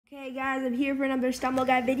Okay guys, I'm here for another Stumble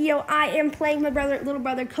Guy video. I am playing my little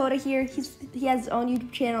brother Coda here. He has his own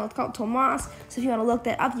YouTube channel. It's called Tomas. So if you want to look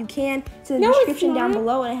that up, you can. It's in the description down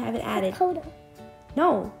below, and I have it added. Coda.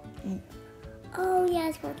 No. Oh yeah,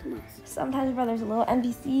 it's called Tomas. Sometimes my brother's a little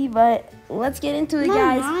NPC, but let's get into it, No,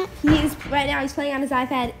 guys. not. Right now he's playing on his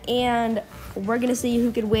iPad, and we're gonna see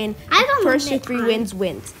who could win. I don't First to limit 3 time.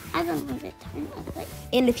 wins. I don't know that time.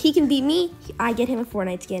 And if he can beat me, I get him a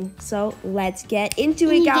Fortnite skin. So let's get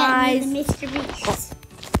into it, guys. The Mr. Beast.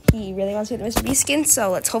 He really wants to get the Mr. Beast skin,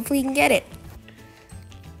 so let's hopefully he can get it.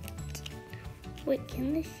 Wait,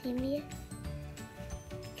 can they see me?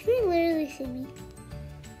 Can they literally see me?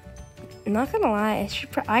 I'm not gonna lie,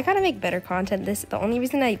 I gotta make better content. The only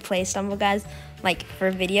reason I play Stumble Guys, like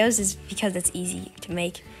for videos, is because it's easy to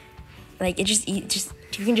make. Like you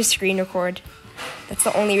can just screen record. That's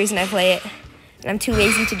the only reason I play it. And I'm too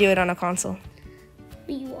lazy to do it on a console.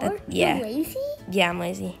 But you are? Yeah. You're lazy? Yeah, I'm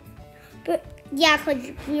lazy. But yeah,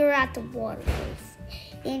 because we were at the water place.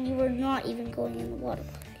 And you were not even going in the water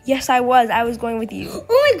place. Yes, I was. I was going with you.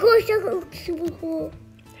 Oh my gosh, that looks super cool.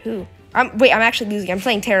 Who? Wait, I'm actually losing. I'm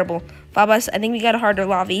playing terrible. Babas, I think we got a harder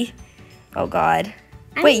lobby. Oh, God.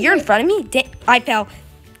 Wait, you're in front of me? I fell.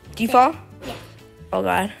 Do you fall? Yeah. Oh,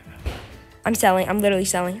 God. I'm selling. I'm literally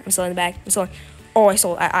selling. I'm selling the bag. I'm selling. Oh, I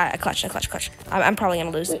sold. I clutched. I'm probably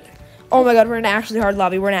going to lose. Wait. Oh, my God. We're in an actually hard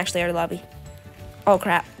lobby. Oh,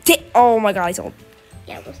 crap. Oh, my God. I sold.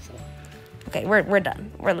 Yeah, we're sold. Okay, we're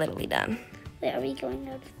done. We're literally done. Wait, are we going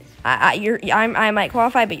out of this? I might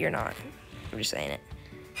qualify, but you're not. I'm just saying it.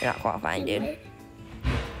 You're not qualifying, dude. What?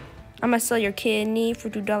 I'm gonna sell your kidney for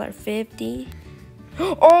 $2.50.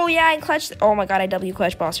 Oh yeah, I clutched. Oh my God, I W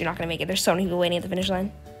clutch, boss. You're not gonna make it. There's so many people waiting at the finish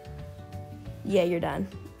line. Yeah, you're done.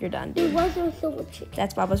 You're done, dude. It wasn't so much.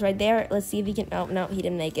 That's Baba's right there. Let's see if he can. Oh no, he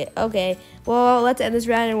didn't make it. Okay, well let's end this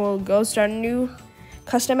round and we'll go start a new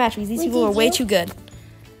custom match because these people are way too good.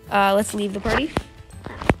 Let's leave the party.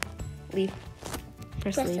 Leave.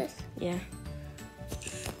 Press leave. This. Yeah.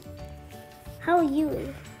 How are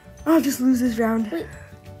you? I'll just lose this round. Wait.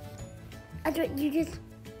 I thought you just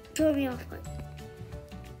threw me off.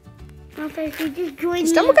 I thought you just joined me.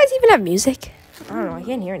 Stumble Guys even have music? I don't know. I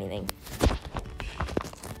can't hear anything.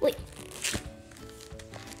 Wait.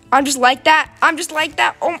 I'm just like that.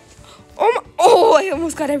 Oh, I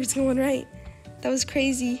almost got every single one right. That was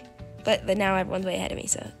crazy. But now everyone's way ahead of me,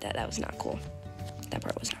 so that was not cool. That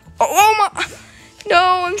part was not cool. Oh my.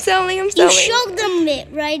 No, I'm selling. You showed them it,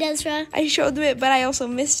 right, Ezra? I showed them it, but I also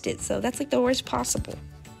missed it, so that's like the worst possible.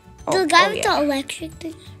 Oh, The guy with the electric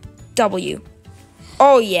thing? W.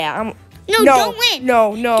 Oh, yeah. No, don't win.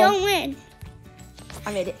 No. Don't win.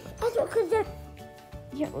 I made it.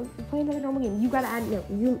 Yeah, we're playing another normal game. You gotta add,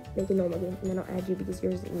 you make a normal game, and then I'll add you because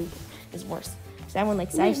yours is worse. So I won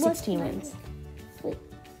like 16 wins. Wait,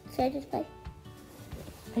 should I just play?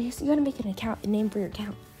 You gotta make a name for your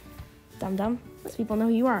account. Dum, so people know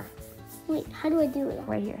who you are. Wait, how do I do it?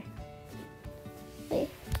 Right here.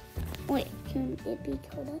 Wait, can it be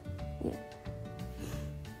Coda? Yeah.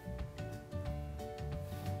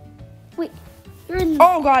 Wait, you're in the...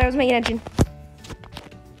 Oh God, I was making engine.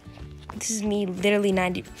 This is me, literally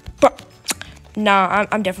 90. Nah,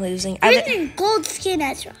 I'm definitely losing. You're in the gold skin,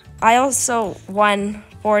 Ezra. I also won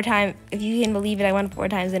 4 times. If you can believe it, I won 4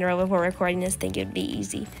 times in a row before recording this. Think it'd be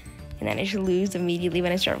easy, and then I should lose immediately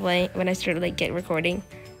when I start playing. When I start like get recording,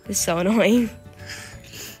 it's so annoying.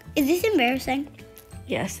 Is this embarrassing?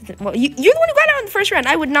 Yes. Well, you're the one who got out in the first round.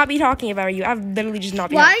 I would not be talking about you. I've literally just not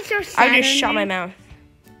been. Why is there sad I just on shut there? my mouth.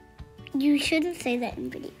 You shouldn't say that in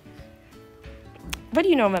video. What do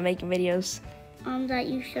you know about making videos? That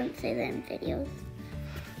you shouldn't say that in videos.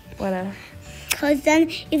 What Because then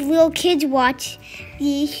if little kids watch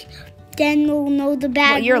these, then they'll know the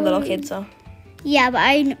bad Well, you're a little word. kid, so. Yeah, but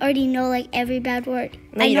I already know like every bad word.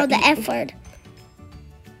 No, I you know don't. the F word.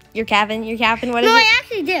 You're capping. What is No, it? I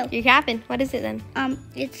actually do. You're capping. What is it then?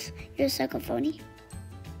 It's your psychophony.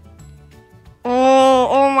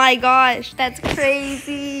 Oh my gosh, that's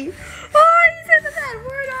crazy. Oh, you said a bad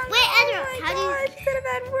word on Wait, Oh Ezra, my how do you- gosh, you said a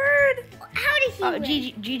bad word. How did he Oh, win?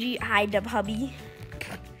 GG, hi, dub hubby.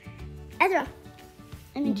 Ezra.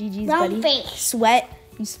 I mean, GG's, wrong buddy. face. Sweat.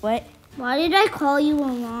 You sweat. Why did I call you a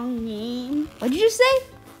wrong name? What'd you just say?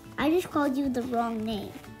 I just called you the wrong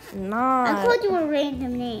name. Nah. I called you a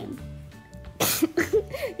random name.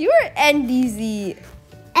 You were NDZ.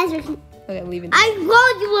 Ezra, Okay, I'm leaving. I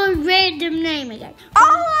called you a random name again.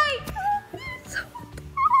 Oh my god.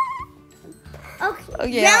 Okay.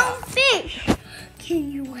 Okay. Round fish.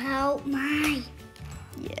 Can you help my?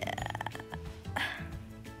 Yeah.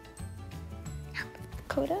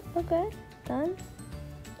 Coda, okay. Done.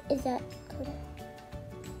 Is that Coda?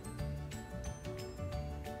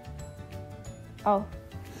 Oh,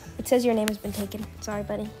 it says your name has been taken. Sorry,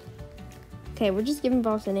 buddy. Okay, we're just giving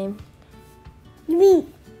Boss a name. You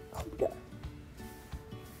mean Coda?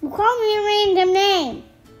 You call me a random name.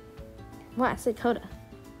 What? I said Coda.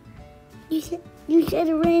 You said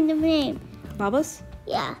a random name. Bubbles?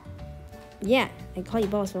 Yeah. Yeah, I can call you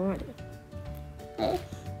Boss if I want to.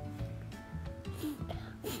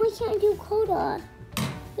 Why can't I do Coda?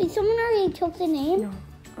 Wait, someone already took the name?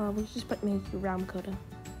 No. We just put me around Coda.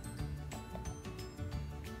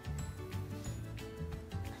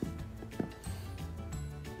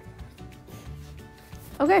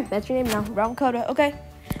 Okay, that's your name now. Realm Coda. Okay.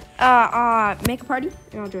 Make a party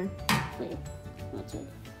and I'll join. Wait, what's it?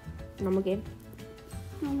 Normal game.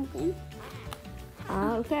 Normal game?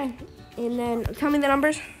 Okay. And then tell me the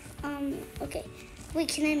numbers. Okay. Wait,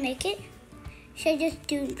 can I make it? Should I just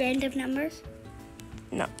do random numbers?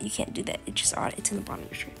 No, you can't do that. It's just odd. It's in the bottom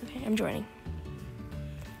of your screen. Okay, I'm joining.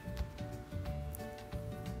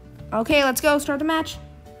 Okay, let's go. Start the match.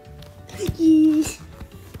 Yes.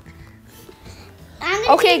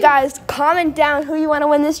 Okay, guys, comment down who you want to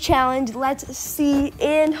win this challenge. Let's see.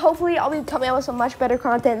 And hopefully I'll be coming out with some much better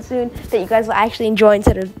content soon that you guys will actually enjoy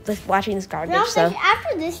instead of just watching this garbage. No, So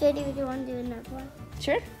after this video, do you want to do another one?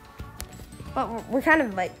 Sure. But we're kind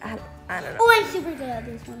of like, I don't know. Oh, I'm super good at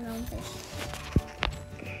this one. No,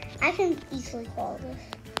 I can easily call this.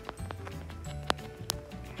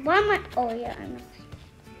 Why am I? Oh, yeah, I know.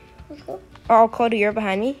 Let's go. Oh, Coda, you're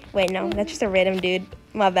behind me? Wait, no, that's just a random dude.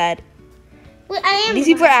 My bad. Wait, I am. These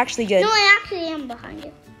people are actually good. No, I actually am behind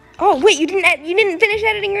you. Oh, wait, you didn't finish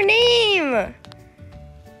editing your name.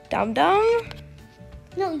 Dum dum.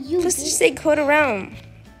 No, you. Supposed to say Coda Realm.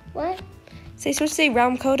 What? Supposed to say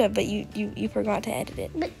Realm Coda, but you forgot to edit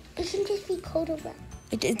it. But it shouldn't just be Coda Realm.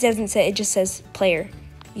 It doesn't say. It just says player.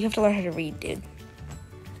 You have to learn how to read, dude.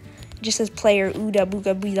 It just says player. Ooda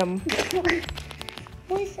booga boodum.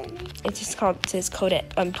 What is that name? It's just called. It says Coda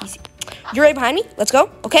on PC. You're right behind me. Let's go.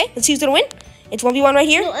 Okay, let's see who's gonna win. It's 1v1 right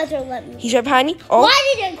here. No, Ezra, let me. He's right behind me. Oh.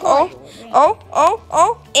 Why did I call you?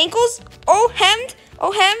 Oh, ankles. Oh, hemmed.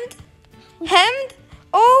 Oh,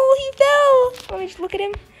 he fell. Let me just look at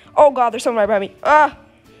him. Oh, God, there's someone right behind me. Ah.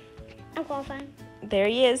 I'm qualified. There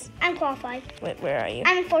he is. I'm qualified. Wait, where are you?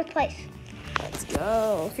 I'm in 4th place. Let's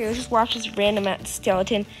go. Okay, let's just watch this random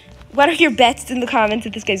skeleton. What are your bets in the comments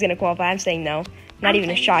if this guy's going to qualify? I'm saying no. Not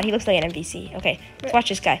even a shot. He looks like an NPC. Okay, let's watch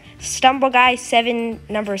this guy. Stumble guy,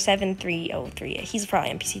 number 7303. He's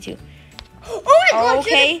probably NPC too. Oh my God!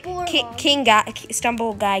 Okay, King guy,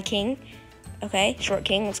 Stumble guy King. Okay, short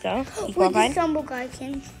King. Let's go. He qualified. Stumble guy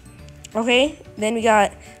King. Okay, then we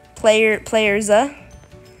got Playerza,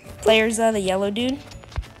 the yellow dude.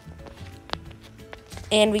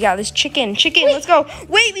 And we got this chicken. Wait. Let's go.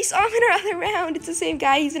 Wait, we saw him in our other round. It's the same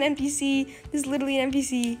guy. He's an NPC. He's literally an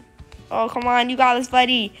NPC. Oh, come on. You got this,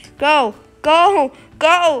 buddy. Go.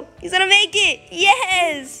 He's gonna make it.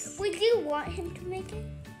 Yes. Would you want him to make it?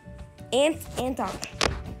 And talk.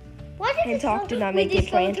 Why did Talk did not make it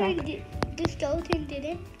for Antalk. The skeleton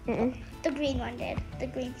didn't? Mm-mm. The green one did. The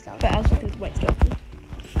green skeleton. But I was looking at the white skeleton.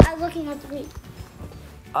 I was looking at the green.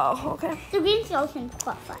 Oh, okay. The green skeleton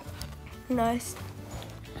qualified. Nice.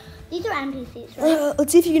 These are NPCs, right?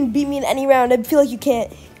 Let's see if you can beat me in any round. I feel like you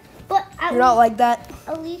can't. But You're not like that.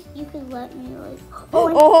 At least you could let me like.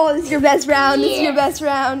 Oh, this is your best round. Yeah. This is your best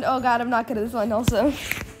round. Oh God, I'm not good at this one. Also,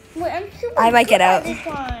 Wait, I'm super I might good get out. at this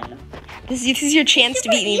one. This is your chance to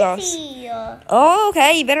beat me, boss. Easy. Oh,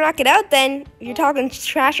 okay. You better not get out then. You're talking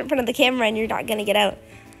trash in front of the camera, and you're not gonna get out.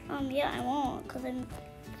 Yeah, I won't, cause I'm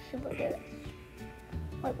super good.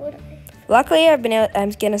 What would I? Luckily,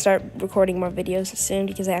 I'm gonna start recording more videos soon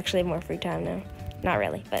because I actually have more free time now. Not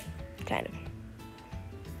really, but kind of.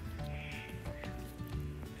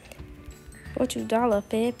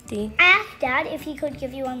 $2.50. I asked Dad if he could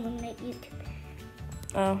give you unlimited YouTube.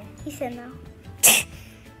 Oh. He said no.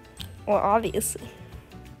 Well, obviously.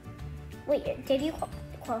 Wait, did you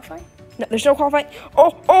qualify? No, there's no qualifying.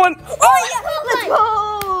 Oh, yeah! Let's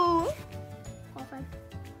go! Qualified.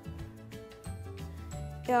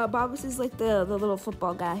 Yeah, Bobus is like the little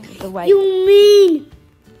football guy with the white. You mean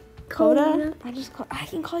Coda? I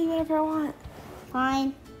can call you whatever I want.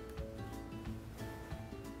 Fine.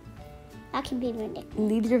 That can be my nickname.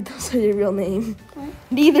 Neither of those are your real name. What?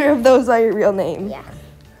 Neither of those are your real name. Yeah.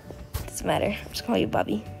 Doesn't matter. I'm just call you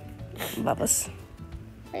Bubby. Bubbles.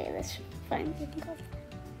 Wait, that's fine. You can go.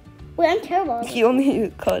 Wait, I'm terrible at this. You only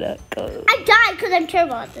use Coda. Go. I died because I'm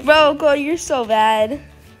terrible at this. Bro, Coda, you're so bad.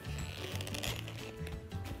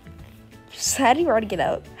 How do you already get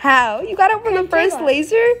out? How? You got out from the first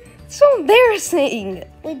laser? It's so embarrassing.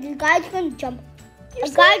 Wait, the guy's gonna jump. A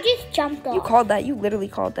guy just jumped off. You called that. You literally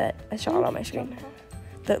called that. I saw it on my screen.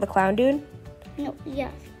 The clown dude? No,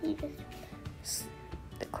 yes. He just...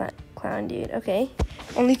 The clown dude. Okay.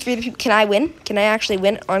 Only 3 people. Can I win? Can I actually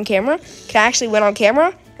win on camera? Can I actually win on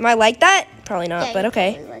camera? Am I like that? Probably not, Yeah, but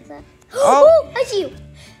okay. probably like that. Oh. I see you.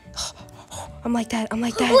 I'm like that. I'm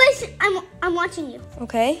like that. Listen, I'm watching you.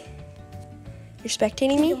 Okay. You're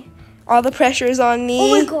spectating me? All the pressure is on me. Oh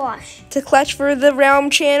my gosh. To clutch for the Realm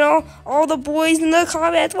channel. All the boys in the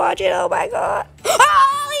comments watch it. Oh my god.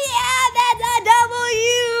 Oh yeah, that's a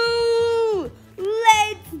W.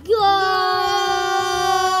 Let's go.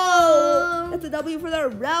 That's a W for the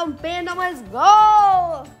Realm fandom. Let's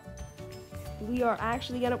go. We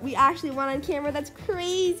actually won on camera. That's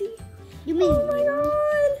crazy. You mean? Oh my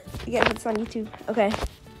god. You gotta put this on YouTube. Okay.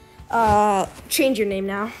 Change your name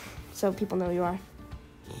now, so people know who you are.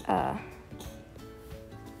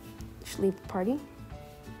 Sleep party.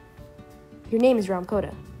 Your name is Realm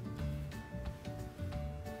Coda.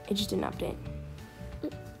 It just didn't update.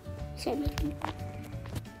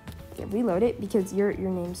 Yeah, reload it because your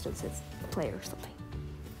name still says player or something.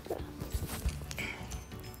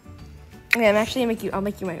 Okay, I'll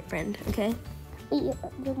make you my friend, okay?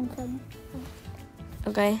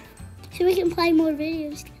 Okay. So we can play more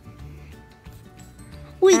videos.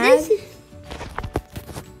 Wait, Add this is...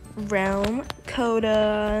 Realm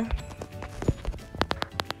Coda.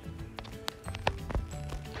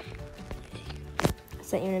 I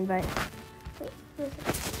sent you an invite.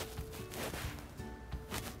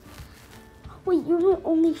 Wait, you're my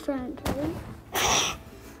only friend, right?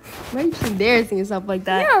 Why are you just embarrassing yourself like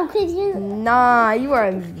that? No, because you... Nah, you are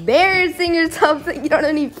embarrassing yourself that you don't have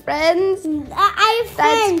any friends. I have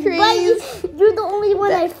That's friends, crazy. but you're the only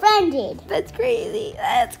one I friended. That's crazy.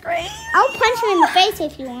 That's crazy. I'll punch you in the face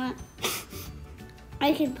if you want.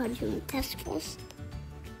 I can punch you in the testicles.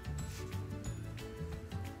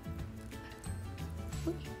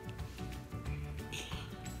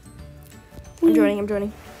 I'm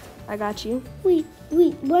joining. I got you. Wait,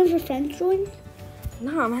 one of your friends joined?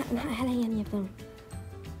 No, I'm not adding any of them.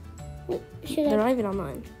 Wait, should They're I? not even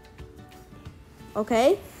online.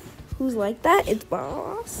 Okay. Who's like that? It's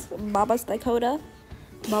Babas Dakota.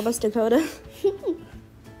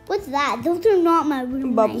 What's that? Those are not my real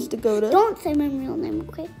Babas name. Dakota. Don't say my real name,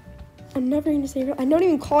 okay? I'm never going to say I don't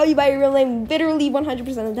even call you by your real name literally 100%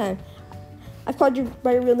 of the time. I've called you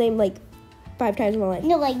by your real name like 5 times in my life.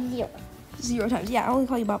 No, like 0. 0 times. Yeah, I only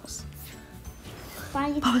call you Babas.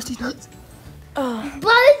 Babas Donuts.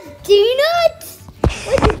 Baba's D-Nuts?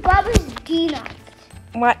 What is Baba's D-Nuts?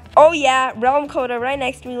 What? Oh yeah, Realm Coda right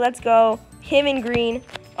next to me. Let's go. Him in green.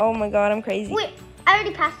 Oh my god, I'm crazy. Wait, I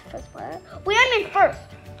already passed the first part. Wait, I'm in first.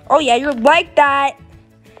 Oh yeah, you're like that.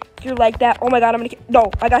 You're like that. Oh my god, no,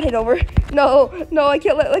 I got hit over. No, I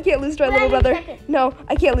can't lose to my little brother. No,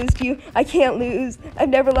 I can't lose to you. I can't lose. I've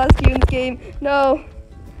never lost to you in this game. No.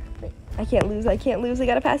 I can't lose. I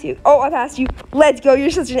gotta pass you. Oh, I passed you. Let's go.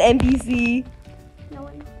 You're such an NPC. No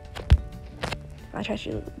one. I tried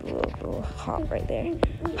to do a little hop right there.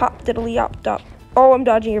 Hop, diddly, hop, dop. Oh, I'm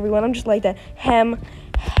dodging everyone. I'm just like that. Hem.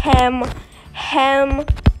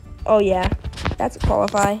 Oh, yeah. That's a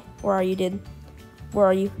qualify. Where are you, dude? Where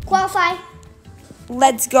are you? Qualify.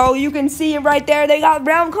 Let's go. You can see it right there. They got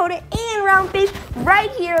Realm Coda and Realm Face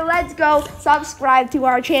right here. Let's go. Subscribe to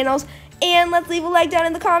our channels. And let's leave a like down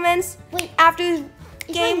in the comments. Wait, after this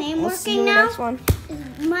is game, my name we'll see working you in now? the next one.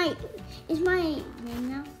 Is my name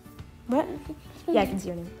now? What? Yeah, I can see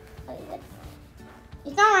your name. Okay, good.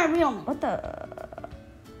 It's not my real name. What the?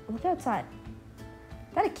 Look outside.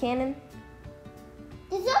 Is that a cannon?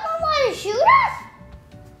 Did someone want to shoot us?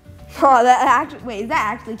 Oh, that actually. Wait, is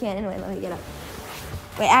that actually cannon? Wait, let me get up.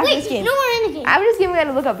 Wait, after this game. No, we're in the game. After this game, we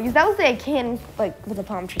gotta look up because that was like a cannon, like with a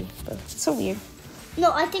palm tree. But it's so weird.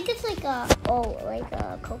 No, I think it's like a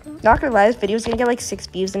coconut. Not gonna lie, this video is gonna get like 6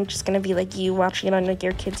 views and it's just gonna be like you watching it on like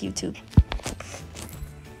your kid's YouTube.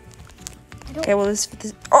 Okay, well this.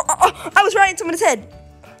 Oh! I was right in someone's head.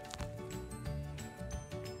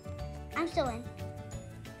 I'm still in.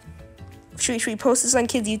 Should we post this on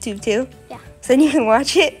kids' YouTube too? Yeah. So then you can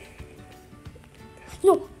watch it.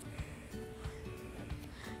 No.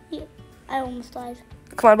 Yeah, I almost died.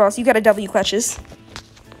 Come on, boss. You got a W clutches.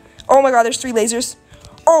 Oh my god, there's 3 lasers.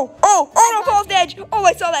 Oh, don't fall off the edge. Oh,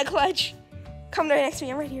 I saw that clutch. Come right next to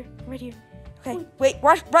me. I'm right here. Okay, wait,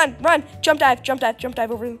 watch, run. Jump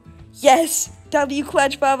dive over him. Yes, W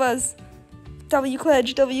clutch, Babas. W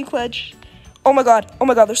clutch. Oh my god,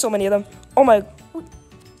 there's so many of them. Oh my.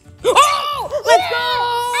 Oh, let's go.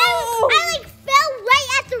 I like fell right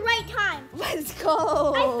at the right time. Let's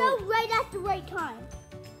go. I fell right at the right time.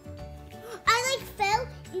 I like fell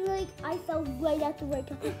like I fell right at the right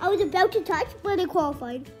time. I was about to touch, but I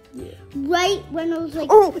qualified. Yeah. Right when I was like.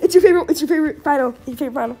 Oh, it's your favorite. It's your favorite final. It's your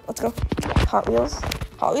favorite final. Let's go. Hot Wheels.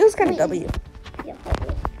 Hot Wheels kind of W. Yeah, Hot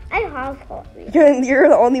Wheels. I have Hot Wheels. You're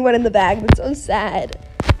the only one in the bag. That's so sad.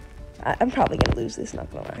 I'm probably gonna lose this. Not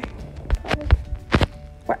gonna lie. Probably.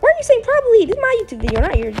 Why are you saying probably? This is my YouTube video,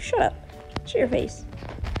 not yours. Shut up. Shut your face.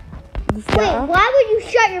 Wait, why would you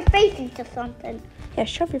shut your face into something? Yeah,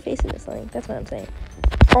 shove your face into something. That's what I'm saying.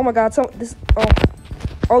 Oh my God!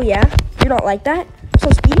 Oh yeah. You're not like that. So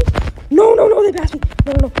speedy. No, they passed me.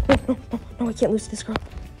 No, I can't lose to this girl.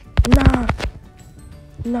 Nah.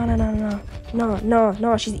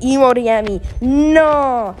 No, she's emoting at me.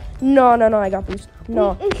 No, I got boost.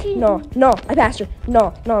 No, I passed her.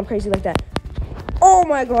 No, I'm crazy like that. Oh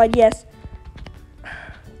my God, yes.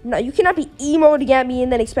 No, you cannot be emoting at me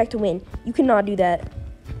and then expect to win. You cannot do that.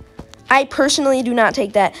 I personally do not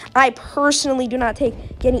take that. I personally do not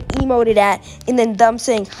take getting emoted at and then them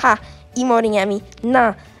saying, ha, emoting at me.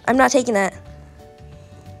 Nah, I'm not taking that.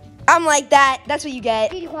 I'm like that. That's what you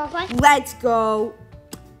get. Did you qualify? Let's go.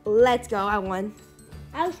 I won.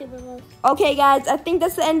 I was super close. Okay, guys, I think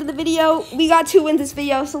that's the end of the video. We got 2 wins this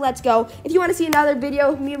video, so let's go. If you want to see another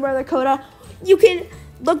video of me and brother Coda, you can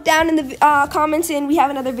look down in the comments and we have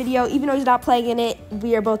another video. Even though he's not playing in it,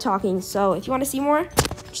 we are both talking. So if you want to see more,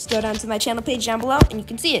 just go down to my channel page down below and you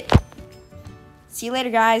can see it. See you later,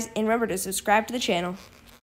 guys, and remember to subscribe to the channel.